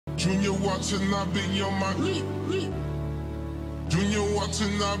Junior watching, I be on my Junior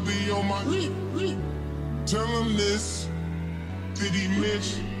watching, I be on my Tell him this, Diddy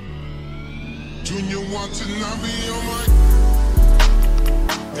Mitch. Junior watching, I be on my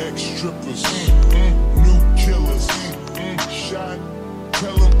ex-strippers, new killers, shot,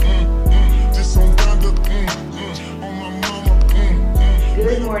 tell him, this on Donda, on my mama.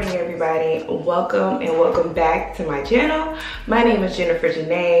 Good morning, everybody. Welcome and welcome back to my channel. My name is Jennifer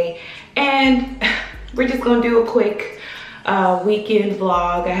Janae, and we're just gonna do a quick weekend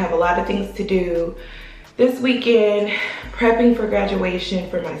vlog. I have a lot of things to do this weekend, prepping for graduation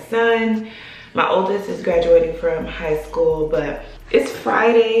for my son. My oldest is graduating from high school, but it's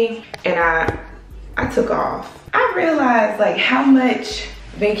Friday and I took off. I realized like how much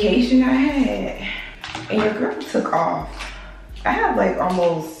vacation I had, and your girl took off. I have like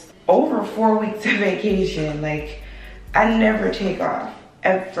almost over 4 weeks of vacation. Like, I never take off,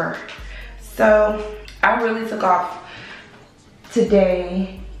 ever. So I really took off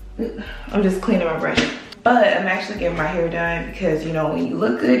today. I'm just cleaning my brush. But I'm actually getting my hair done because, you know, when you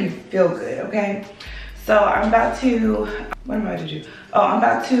look good, you feel good, okay? So I'm about to, what am I about to do? Oh, I'm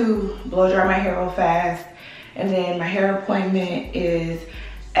about to blow dry my hair real fast. And then my hair appointment is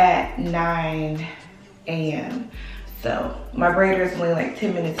at 9 a.m. So my braider is only like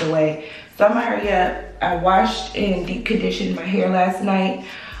 10 minutes away. So I'm gonna hurry up. I washed and deep conditioned my hair last night.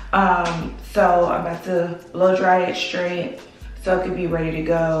 So I'm about to blow dry it straight so it could be ready to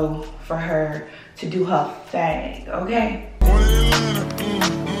go for her to do her thing, okay?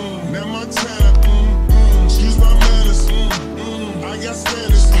 Excuse my manners, I got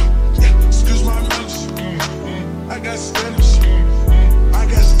Spanish. Excuse my manners, I got Spanish. I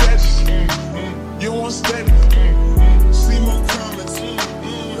got status, you want status. See more comments,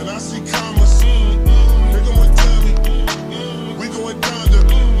 and I see commas. Nigga went tell me, we going down there.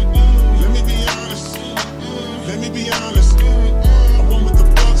 Let me be honest, let me be honest. I went with the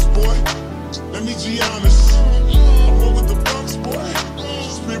Bucks, boy. Let me be honest. I went with the Bucks, boy.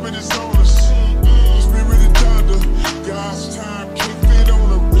 Spirit is on us. Spirit is Donda. God's time can't fit on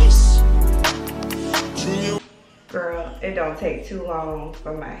the wrist. Junior. Girl, it don't take too long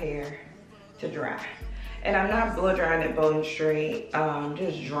for my hair to dry. And I'm not blow drying it bone straight.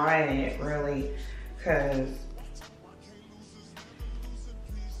 Just drying it really, cause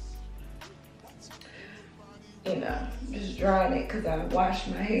you know, just drying it cause I wash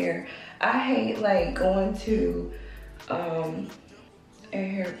my hair. I hate like going to a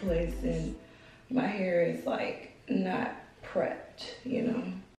hair place and my hair is like not prepped, you know.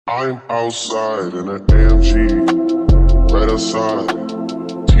 I'm outside in an AMG, right outside,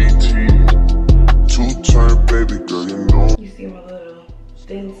 TT, two-turn baby girl, you know. You see my little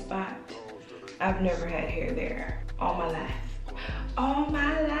thin spot? I've never had hair there all my life. All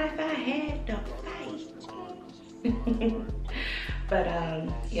my life I had to fight. But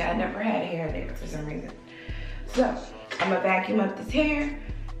yeah, I never had hair there for some reason. So I'm gonna vacuum up this hair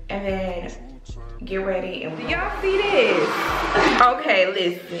and then get ready. And y'all see this? Okay,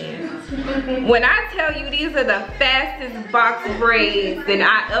 listen. When I tell you these are the fastest box braids that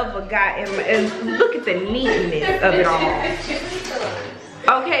I ever got, and look at the neatness of it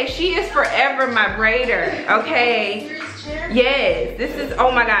all. Okay, she is forever my braider. Okay, yes, this is,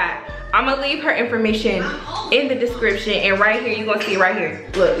 oh my God. I'm gonna leave her information in the description, and right here, you're gonna see it right here.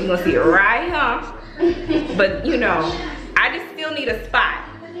 Look, you're gonna see it right here. But you know, I just still need a spot.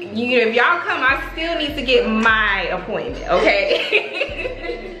 You know, if y'all come, I still need to get my appointment,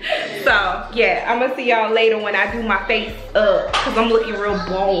 okay? So yeah, I'm gonna see y'all later when I do my face up, cause I'm looking real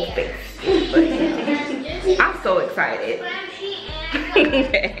bald face. I'm so excited.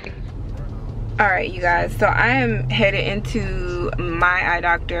 Okay. All right, you guys, so I am headed into my eye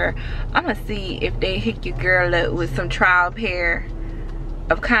doctor. I'm gonna see if they hook your girl up with some trial pair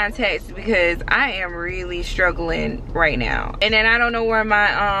of contacts because I am really struggling right now. And then I don't know where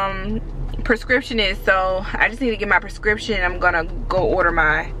my prescription is, so I just need to get my prescription. I'm gonna go order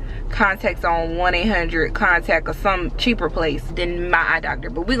my contacts on 1-800-CONTACT or some cheaper place than my eye doctor.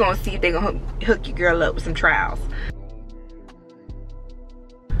 But we're gonna see if they're gonna hook your girl up with some trials.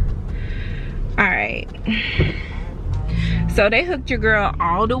 All right, so they hooked your girl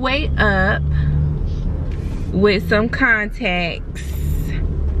all the way up with some contacts.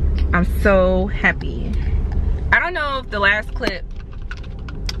 I'm so happy. I don't know if the last clip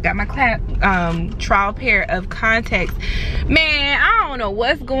got my trial pair of contacts. Man, I don't know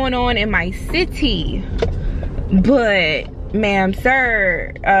what's going on in my city, but ma'am,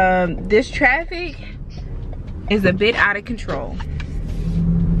 sir, this traffic is a bit out of control.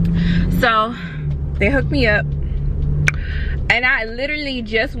 So they hooked me up And I literally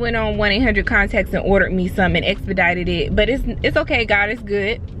just went on 1-800-CONTACTS and ordered me some and expedited it. But it's okay, God is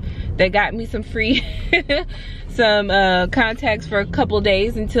good. They got me some free some contacts for a couple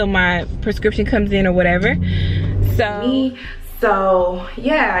days until my prescription comes in or whatever. So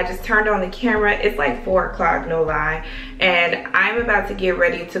yeah, I just turned on the camera. It's like 4 o'clock, no lie. And I'm about to get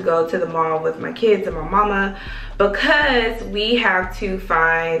ready to go to the mall with my kids and my mama because we have to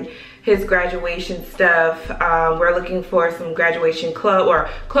find his graduation stuff. We're looking for some graduation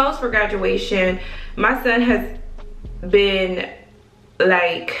clothes for graduation. My son has been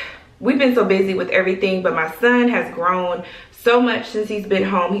like, we've been so busy with everything, but my son has grown so much since he's been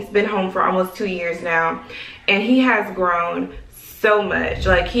home. He's been home for almost 2 years now, and he has grown so much.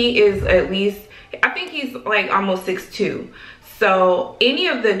 Like, he is at least, I think he's like almost 6'2". So any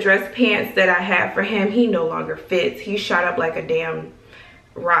of the dress pants that I have for him, he no longer fits. He shot up like a damn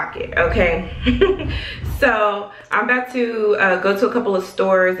rocket, okay? So I'm about to go to a couple of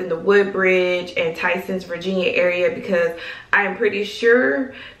stores in the Woodbridge and Tyson's, Virginia area because I am pretty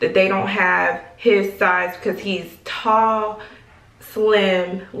sure that they don't have his size because he's tall,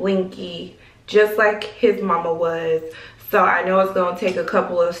 slim, lanky, just like his mama was. So I know it's gonna take a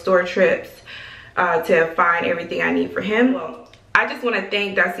couple of store trips to find everything I need for him. Well, I just want to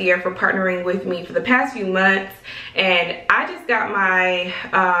thank Dossier for partnering with me for the past few months, and I just got my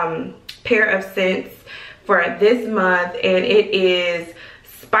pair of scents for this month, and it is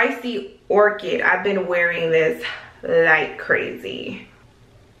Spicy Orchid. I've been wearing this like crazy.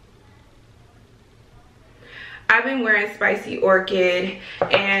 I've been wearing Spicy Orchid,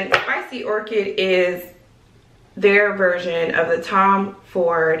 and Spicy Orchid is their version of the Tom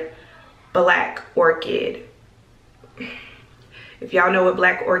Ford Black Orchid. If y'all know what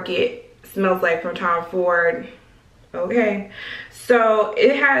Black Orchid smells like from Tom Ford, okay. So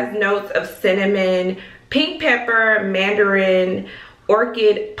it has notes of cinnamon, pink pepper, mandarin,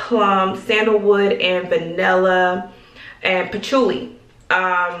 orchid, plum, sandalwood, and vanilla, and patchouli.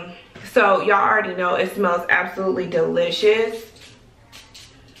 So y'all already know it smells absolutely delicious.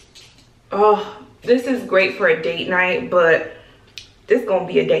 Oh, this is great for a date night, but this gonna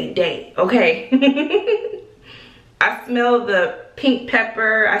be a date, okay? I smell the pink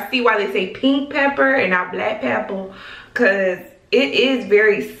pepper. I see why they say pink pepper and not black pepper, because it is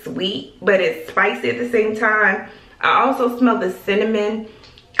very sweet, but it's spicy at the same time. I also smell the cinnamon.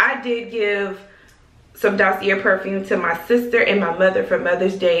 I did give some Dossier perfume to my sister and my mother for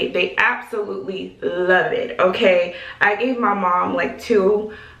Mother's Day. They absolutely love it, okay? I gave my mom like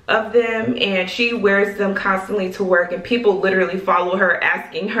 2 of them, and she wears them constantly to work, and people literally follow her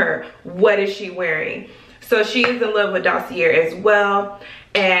asking her, what is she wearing? So she is in love with Dossier as well.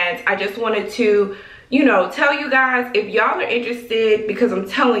 And I just wanted to, you know, tell you guys, if y'all are interested, because I'm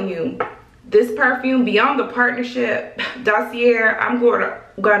telling you, this perfume, beyond the partnership, Dossier, I'm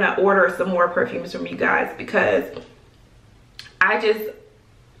gonna order some more perfumes from you guys because I just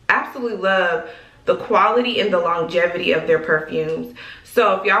absolutely love the quality and the longevity of their perfumes.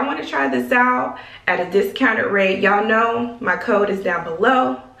 So if y'all want to try this out at a discounted rate, y'all know my code is down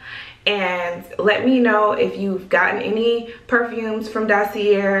below. And let me know if you've gotten any perfumes from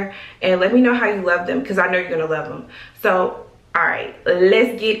Dossier, and let me know how you love them, because I know you're gonna love them. So all right,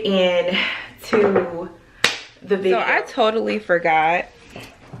 let's get into the video. So I totally forgot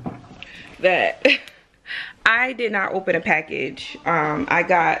that I did not open a package. I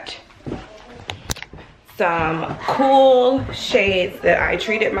got some cool shades that I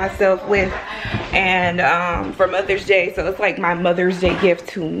treated myself with, and for Mother's Day. So it's like my Mother's Day gift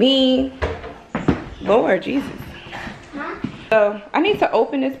to me. Lord Jesus. So I need to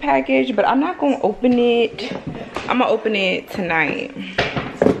open this package, but I'm not gonna open it. I'm gonna open it tonight,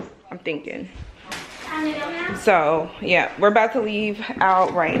 I'm thinking. So yeah, we're about to leave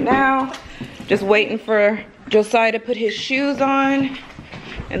out right now. Just waiting for Josiah to put his shoes on,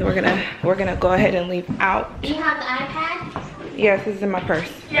 and we're gonna go ahead and leave out. Do you have the iPad? Yes, it's in my purse.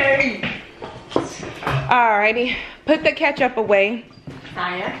 Yay! Alrighty, put the ketchup away.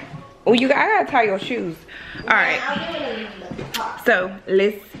 Fire. Oh, I gotta tie your shoes. All right. So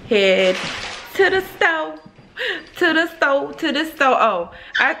let's head to the store. Oh,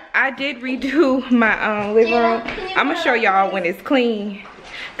 I did redo my living room. I'm gonna show y'all when it's clean,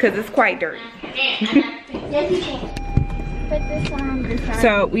 cause it's quite dirty.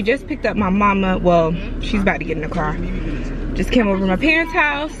 So we just picked up my mama. Well, she's about to get in the car. Just came over to my parents'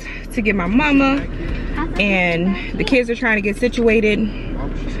 house to get my mama, and the kids are trying to get situated.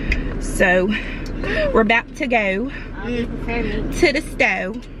 So we're about to go to the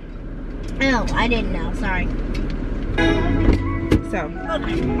store. Oh, I didn't know. Sorry. So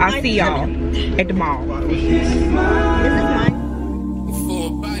I'll see y'all at the mall. This is mine.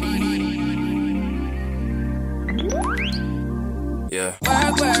 Yeah.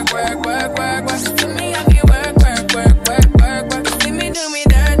 Work, work, work, work, work, work. To me, I can work, work, work, work, work, work. See me do me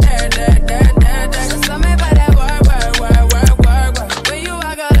dirt, dirt, dirt, dirt, dirt, dirt. So me by that work, work, work, work, work, work. When you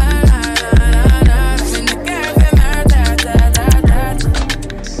walk a line, line, line, line. When the girls in her, da, da, da,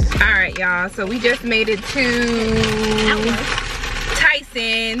 da. All right, y'all. So we just made it to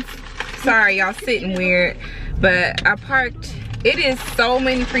Tyson's. Sorry, y'all sitting weird, but I parked. It is so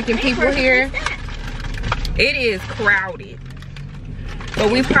many freaking people here. It is crowded. But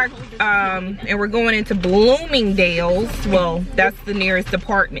we parked and we're going into Bloomingdales. Well, that's the nearest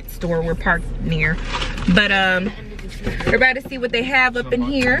department store we're parked near. But we're about to see what they have up in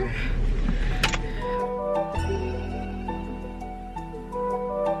here.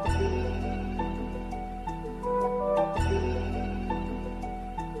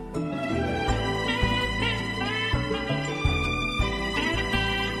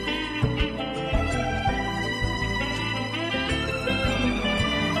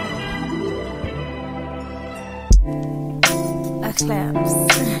 Claps.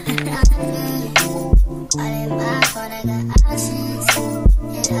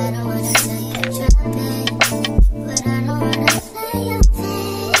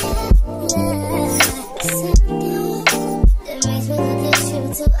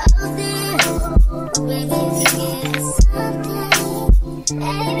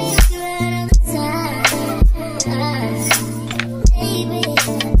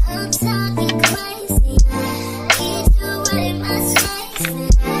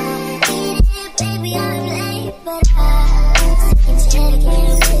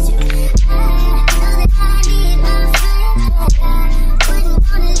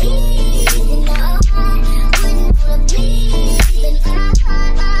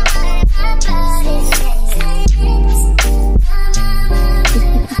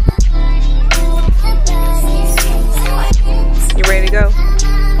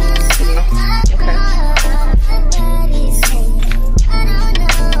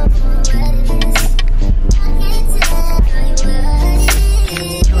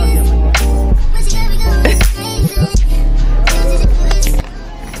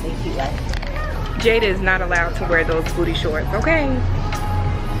 Jada is not allowed to wear those booty shorts, okay?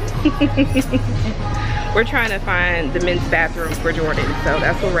 We're trying to find the men's bathroom for Jordan, so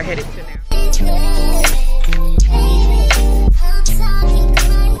that's where we're headed to now.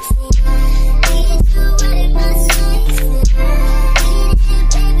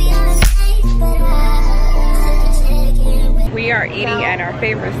 We are eating at our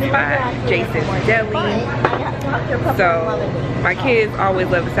favorite spot, Jason's Deli. So my kids always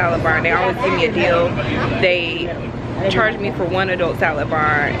love a salad bar and they always give me a deal. They charge me for one adult salad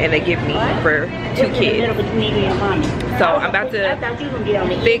bar and they give me for 2 kids. So I'm about to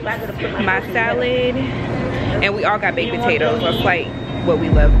fix my salad and we all got baked potatoes. That's like what we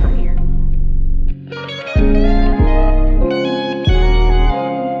love from here.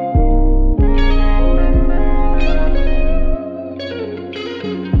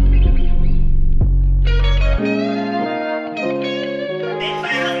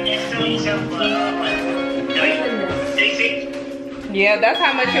 Yeah, that's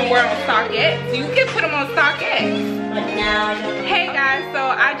how much we're on StockX. You can put them on StockX. Hey guys, so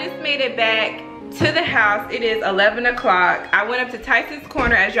I just made it back to the house. It is 11 o'clock. I went up to Tyson's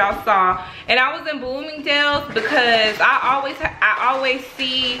Corner as y'all saw, and I was in Bloomingdales because I always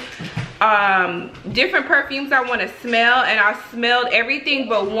see different perfumes I want to smell, and I smelled everything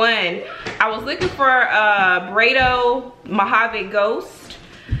but one. I was looking for Brado Mojave Ghost.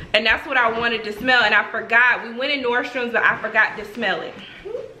 And that's what I wanted to smell, and I forgot. We went in Nordstrom's, but I forgot to smell it.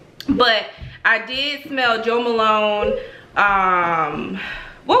 But I did smell Joe Malone.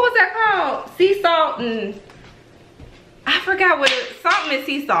 What was that called? Sea salt and I forgot what it. Something and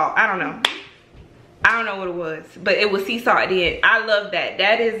sea salt. I don't know. I don't know what it was, but it was sea salt at the end. I love that.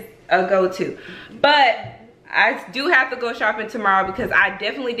 That is a go-to. But I do have to go shopping tomorrow because I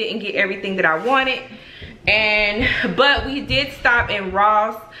definitely didn't get everything that I wanted. But we did stop in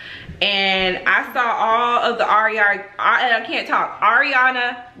Ross and I saw all of the Ariana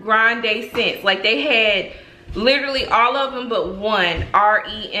Grande scents. Like they had literally all of them but one,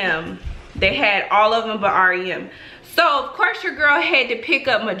 R-E-M. They had all of them but R-E-M. So of course your girl had to pick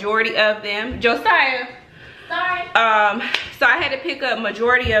up majority of them. Josiah. Sorry. So I had to pick up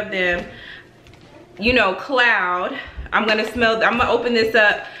majority of them. You know, Cloud. I'm gonna open this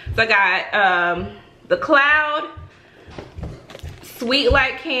up. So I got the Cloud, Sweet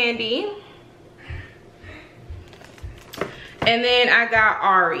Like Candy, and then I got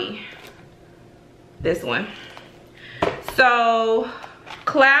Ari, this one. So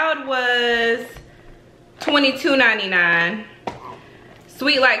Cloud was $22.99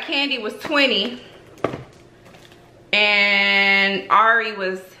 Sweet Like Candy was 20. And Ari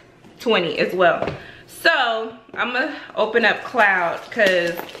was 20 as well. So I'm gonna open up Cloud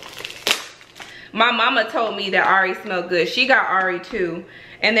because my mama told me that Ari smelled good. She got Ari too.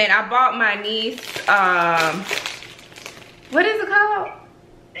 And then I bought my niece, what is it called?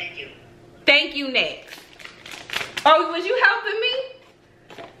 Thank you. Thank You Next. Oh, was you helping me?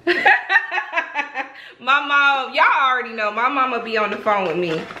 My mom, y'all already know, my mama be on the phone with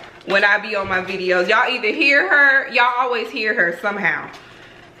me when I be on my videos. Y'all either hear her, y'all always hear her somehow.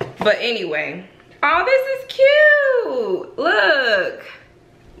 But anyway. Oh, this is cute. Look.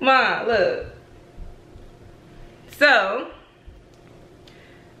 Mom, look. So,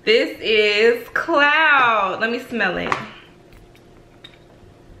 this is Cloud. Let me smell it.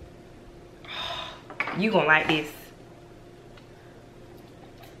 You gonna like this.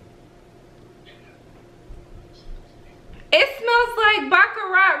 It smells like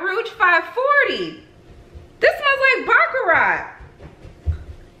Baccarat Rouge 540. This smells like Baccarat.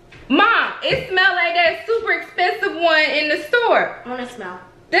 Mom, it smells like that super expensive one in the store. I want to smell.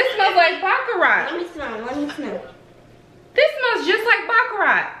 This smells like Baccarat. Let me smell. Let me smell. This smells just like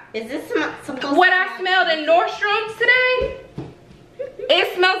Baccarat. Is this supposed What I smelled in Nordstrom's today,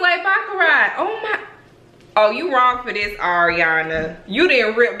 it smells like Baccarat. Oh my. Oh, you wrong for this, Ariana. You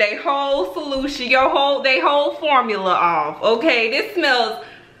didn't rip their whole solution, they whole formula off. Okay, this smells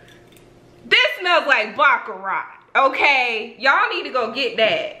like Baccarat. Okay, y'all need to go get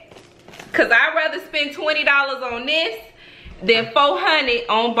that. Cause I'd rather spend $20 on this than $400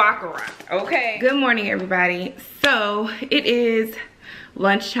 on Baccarat. Okay. Good morning, everybody. So it is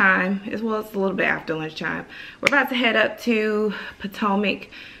lunchtime, as well as a little bit after lunchtime. We're about to head up to Potomac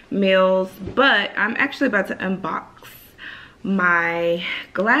Mills, but I'm actually about to unbox my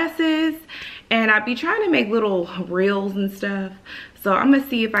glasses, and I'll be trying to make little reels and stuff. So I'm gonna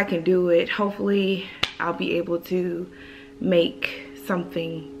see if I can do it. Hopefully I'll be able to make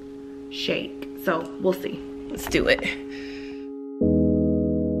something shake. So we'll see. Let's do it.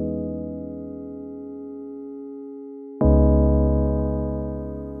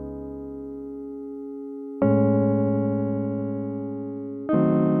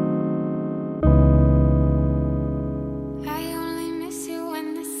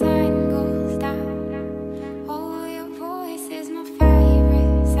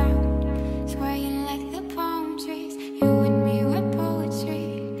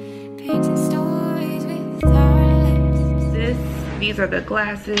 These are the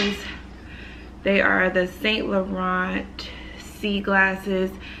glasses. They are the Saint Laurent C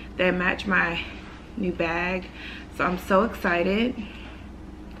glasses that match my new bag. So I'm so excited.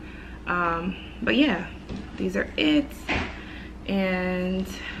 But yeah, these are it. And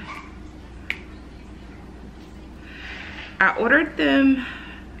I ordered them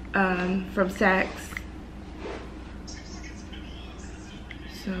from Saks.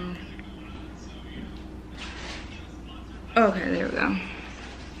 So okay, there we go.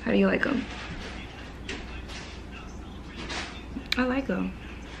 How do you like them? I like them.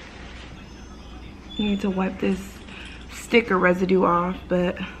 You need to wipe this sticker residue off,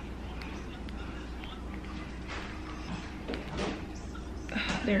 but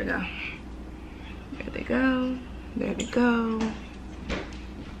there we go. There they go. There they go.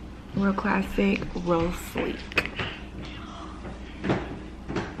 Real classic, real sleek.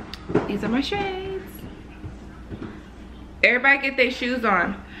 These are my shades. Everybody get their shoes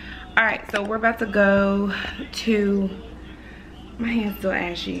on. All right, so we're about to go to, my hand's still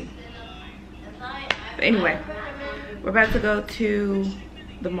ashy. But anyway, we're about to go to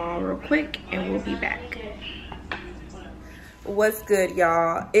the mall real quick and we'll be back. What's good,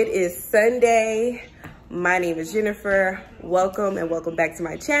 y'all? It is Sunday. My name is Jennifer. Welcome and welcome back to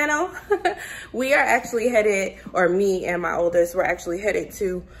my channel. We are actually headed, or me and my oldest, we're actually headed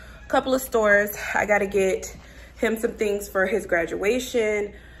to a couple of stores. I gotta get him some things for his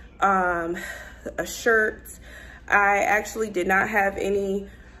graduation, a shirt. I actually did not have any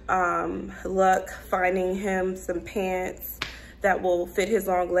luck finding him some pants that will fit his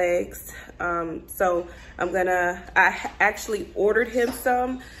long legs. So I actually ordered him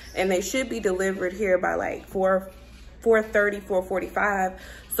some, and they should be delivered here by like 4:30, 4:45.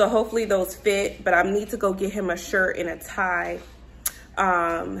 So hopefully those fit, but I need to go get him a shirt and a tie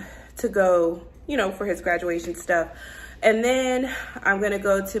to go, you know, for his graduation stuff. And then I'm gonna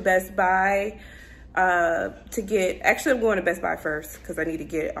go to Best Buy to get, actually I'm going to Best Buy first because I need to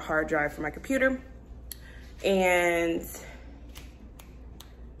get a hard drive for my computer, and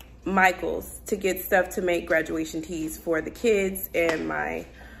Michael's to get stuff to make graduation tees for the kids and my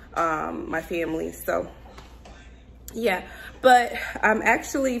my family. So Yeah, but I'm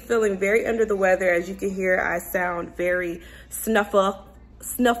actually feeling very under the weather. As you can hear, I sound very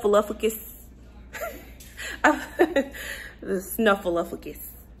snuffleupagus.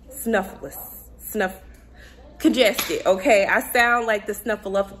 Congested. Okay, I sound like the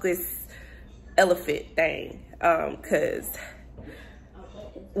snuffleupagus elephant thing, because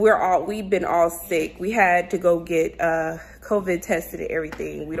we've been all sick. We had to go get COVID tested and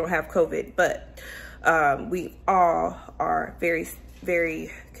everything. We don't have COVID, but we all are very,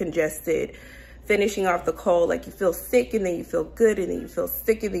 very congested, finishing off the cold. Like, you feel sick and then you feel good and then you feel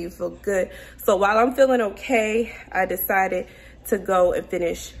sick and then you feel good. So while I'm feeling okay, I decided to go and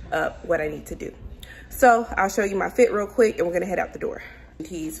finish up what I need to do. So I'll show you my fit real quick and we're gonna head out the door.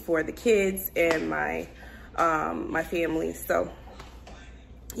 He's for the kids and my my family. So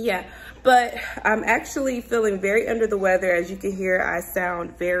yeah, but I'm actually feeling very under the weather. As you can hear, I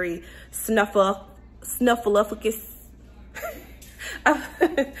sound very snuffleupagus.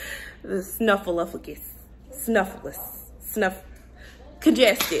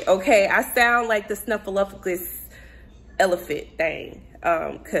 Congested. Okay, I sound like the snuffleupagus elephant thing,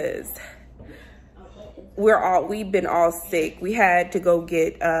 because we've been all sick. We had to go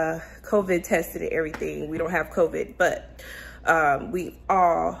get COVID tested and everything. We don't have COVID, but we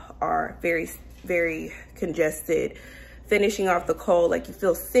all are very, very congested, finishing off the cold. Like, you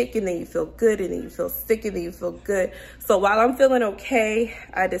feel sick and then you feel good and then you feel sick and then you feel good. So while I'm feeling okay,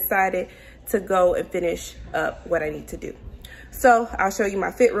 I decided to go and finish up what I need to do. So I'll show you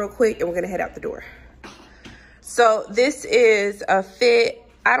my fit real quick and we're gonna head out the door. So this is a fit.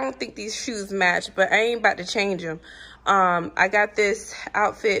 I don't think these shoes match, but I ain't about to change them. I got this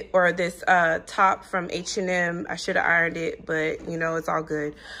outfit, or this top from H&M. I should have ironed it, but you know, it's all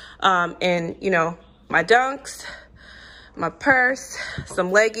good. And you know, my dunks, my purse,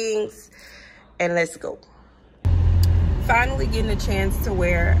 some leggings, and let's go. Finally getting a chance to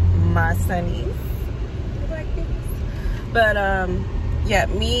wear my sunnies like this. But yeah,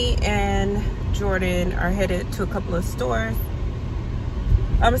 me and Jordan are headed to a couple of stores.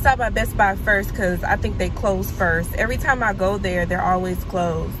 I'm gonna stop by Best Buy first because I think they close first. Every time I go there, they're always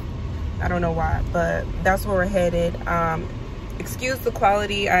closed. I don't know why, but that's where we're headed. Excuse the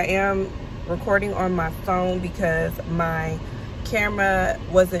quality. I am recording on my phone because my camera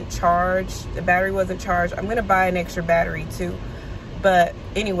wasn't charged. The battery wasn't charged. I'm gonna buy an extra battery too. But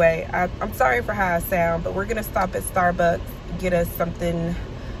anyway, I'm sorry for how I sound, but we're gonna stop at Starbucks, get us something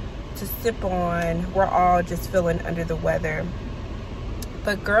to sip on. We're all just feeling under the weather.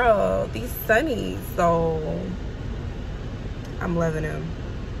 But girl, these sunnies, so I'm loving them.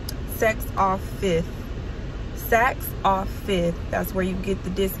 Saks off 5th. Saks off 5th. That's where you get the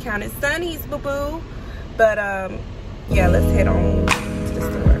discounted sunnies, boo-boo. But yeah, let's head on to the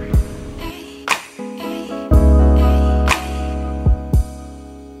store.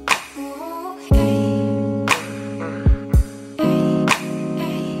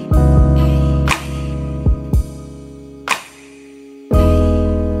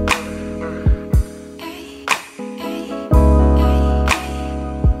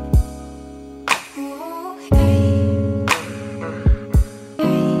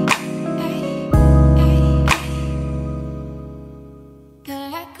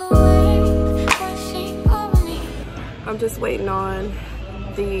 I'm just waiting on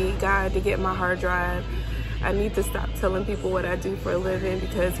the guy to get my hard drive. I need to stop telling people what I do for a living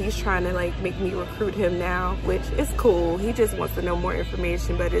because he's trying to like make me recruit him now, which is cool. He just wants to know more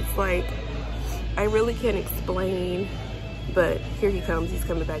information, but it's like, I really can't explain, but here he comes. He's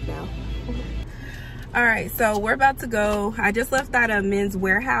coming back now. All right, so we're about to go. I just left out a Men's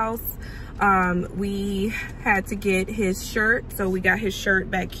Warehouse. We had to get his shirt, so we got his shirt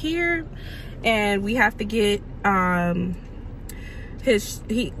back here, and we have to get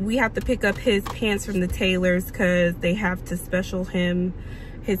we have to pick up his pants from the tailors because they have to special him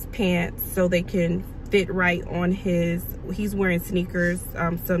his pants so they can fit right on his, he's wearing sneakers,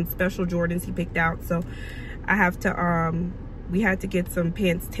 some special Jordans he picked out, so I have to we had to get some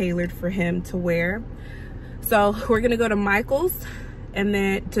pants tailored for him to wear. So we're gonna go to Michael's and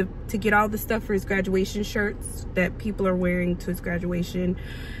then to get all the stuff for his graduation shirts that people are wearing to his graduation,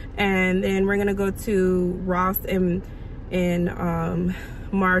 and then we're gonna go to Ross and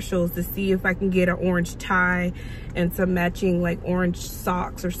Marshall's to see if I can get an orange tie and some matching like orange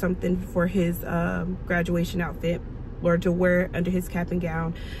socks or something for his graduation outfit, or to wear under his cap and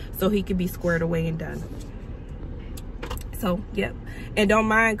gown so he could be squared away and done. So yep, and don't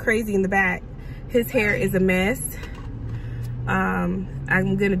mind Crazy in the back. His hair is a mess. I'm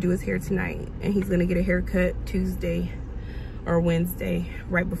gonna do his hair tonight, and he's gonna get a haircut Tuesday or Wednesday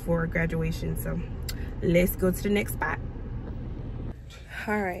right before graduation. So let's go to the next spot.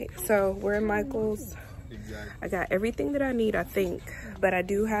 All right, so we're in Michael's. I got everything that I need, I think, but I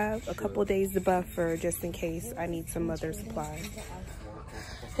do have a couple days to buffer just in case I need some other supplies.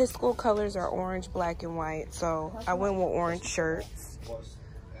 His school colors are orange, black, and white, so I went with orange shirts.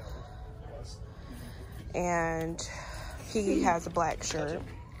 And he has a black shirt.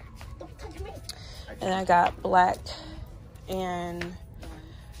 And I got black and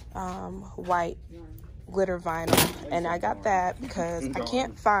white glitter vinyl, and I got that because I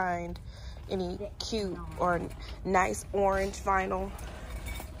can't find any cute or nice orange vinyl.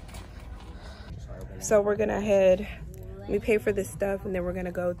 So we're gonna head, we pay for this stuff, and then we're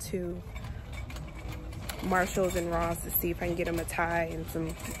gonna go to Marshall's and Ross to see if I can get him a tie and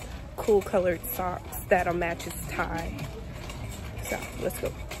some cool colored socks that'll match his tie. So let's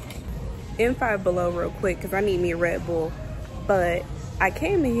go. In Five Below real quick because I need me a Red Bull, but I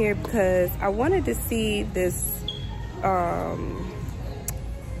came in here because I wanted to see this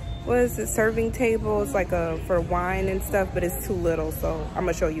what is it, serving table. It's like for wine and stuff, but it's too little, so I'm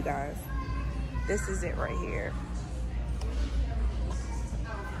gonna show you guys. This is it right here.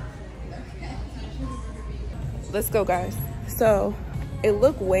 Let's go, guys. So it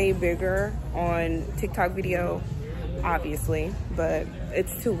looked way bigger on TikTok video, obviously, but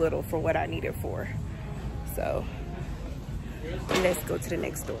it's too little for what I need it for. So let's go to the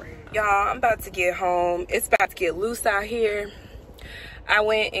next door. Y'all, I'm about to get home. It's about to get loose out here. I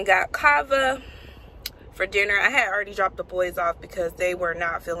went and got CAVA for dinner. I had already dropped the boys off because they were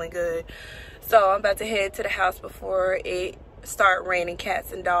not feeling good. So I'm about to head to the house before it start raining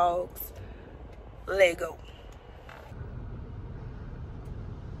cats and dogs. Let's go.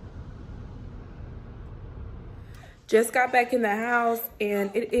 Just got back in the house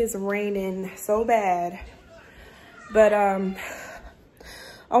and it is raining so bad. But I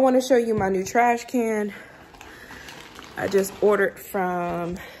want to show you my new trash can. I just ordered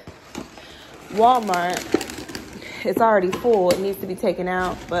from Walmart. It's already full. It needs to be taken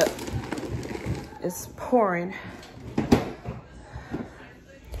out, but it's pouring.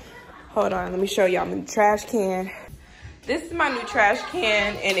 Hold on, let me show y'all my new trash can. This is my new trash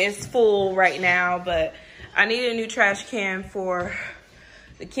can and it's full right now, but I need a new trash can for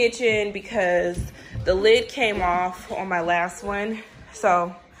the kitchen because the lid came off on my last one.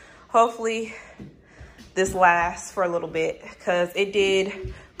 So hopefully this lasts for a little bit because it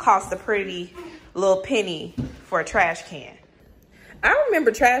did cost a pretty little penny for a trash can. I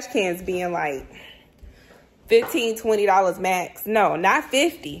remember trash cans being like $15, $20 max. No, not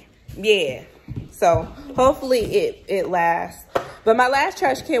 50. Yeah. So hopefully it lasts. But my last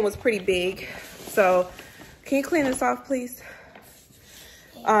trash can was pretty big. So can you clean this off, please?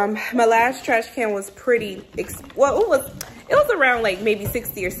 My last trash can was pretty, well, it was around like maybe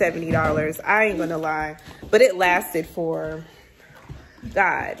 $60 or $70. I ain't gonna lie, but it lasted for,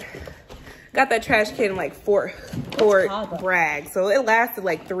 God, got that trash can in like Fort Bragg, so it lasted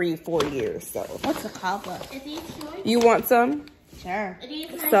like 3-4 years. So What's a CAVA? you want some? Sure.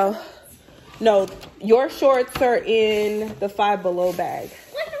 So no, your shorts are in the Five Below bag.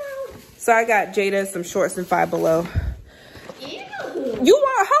 So I got Jada some shorts in Five Below. You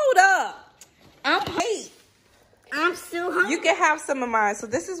want, hold up. I'm still hungry. You can have some of mine. So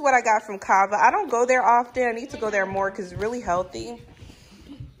this is what I got from CAVA. I don't go there often. I need to go there more because it's really healthy.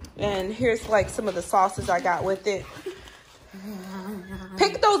 And here's like some of the sauces I got with it.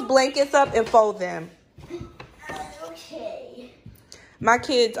 Pick those blankets up and fold them. Okay. My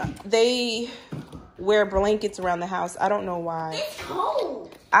kids, they wear blankets around the house. I don't know why. It's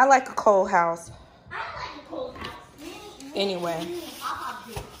cold. I like a cold house. I like a cold house. Anyway,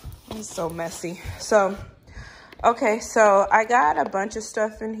 it's so messy. So, okay, so I got a bunch of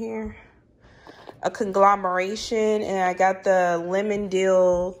stuff in here. A conglomeration, and I got the lemon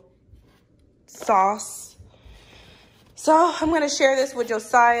dill sauce. So I'm gonna share this with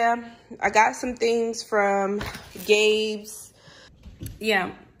Josiah. I got some things from Gabe's.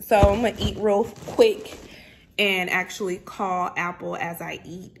 Yeah, so I'm gonna eat real quick and actually call Apple as I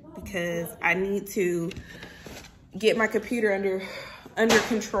eat because I need to get my computer under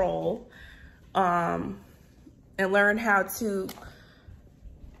control and learn how to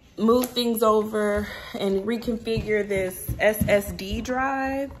move things over and reconfigure this SSD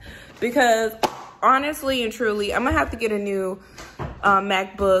drive because honestly and truly I'm gonna have to get a new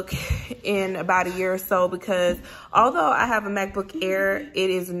MacBook in about a year or so because although I have a MacBook Air, it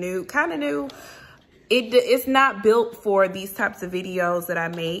is new, kind of new. It's not built for these types of videos that I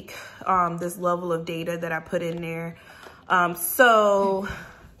make, this level of data that I put in there. So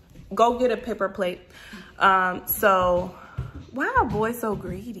go get a paper plate. So, wow, boy, so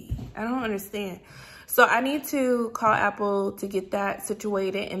greedy. I don't understand. So I need to call Apple to get that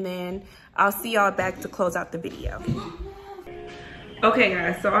situated, and then I'll see y'all back to close out the video. Okay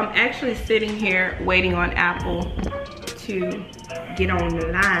guys, so I'm actually sitting here waiting on Apple to get on the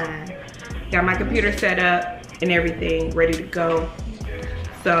line. Got my computer set up and everything ready to go.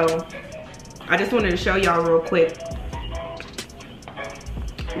 So I just wanted to show y'all real quick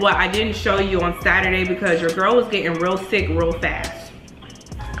what I didn't show you on Saturday because your girl was getting real sick real fast.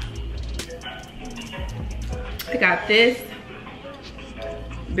 I got this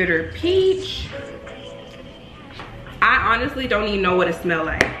bitter peach. I honestly don't even know what it smells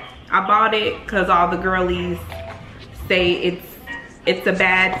like. I bought it because all the girlies say it's a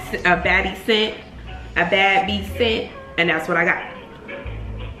baddie scent, a bad bee scent, and that's what I got.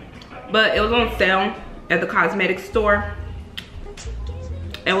 But it was on sale at the cosmetics store.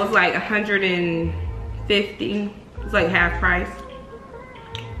 It was like $150. It's like half price.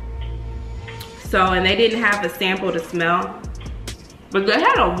 So, and they didn't have a sample to smell. But they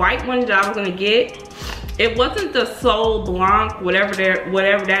had a white one that I was gonna get. It wasn't the Sol Blanc, whatever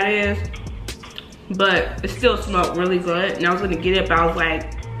that is. But it still smelled really good. And I was gonna get it, but I was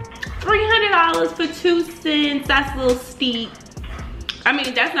like, $300 for 2 cents, that's a little steep. I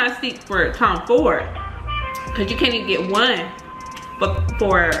mean, that's not steep for Tom Ford. Cause you can't even get one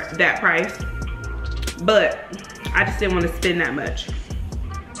for that price. But I just didn't want to spend that much.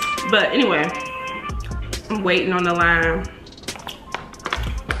 But anyway, I'm waiting on the line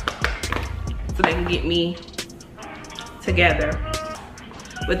so they can get me together.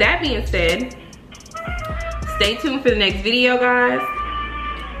 With that being said, stay tuned for the next video, guys.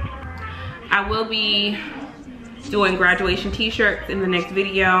 I will be doing graduation t-shirts in the next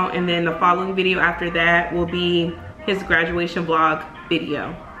video, and then the following video after that will be his graduation vlog video.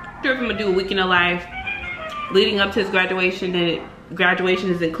 I'm not sure if I'm gonna do a week in the life leading up to his graduation, and graduation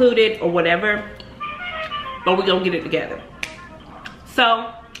is included or whatever, but we're gonna get it together.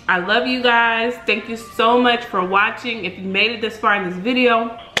 So I love you guys. Thank you so much for watching. If you made it this far in this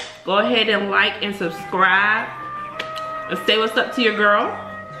video, go ahead and like and subscribe and say what's up to your girl.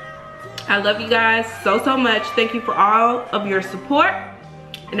 I love you guys so much. Thank you for all of your support,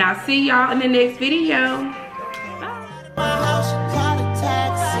 and I'll see y'all in the next video.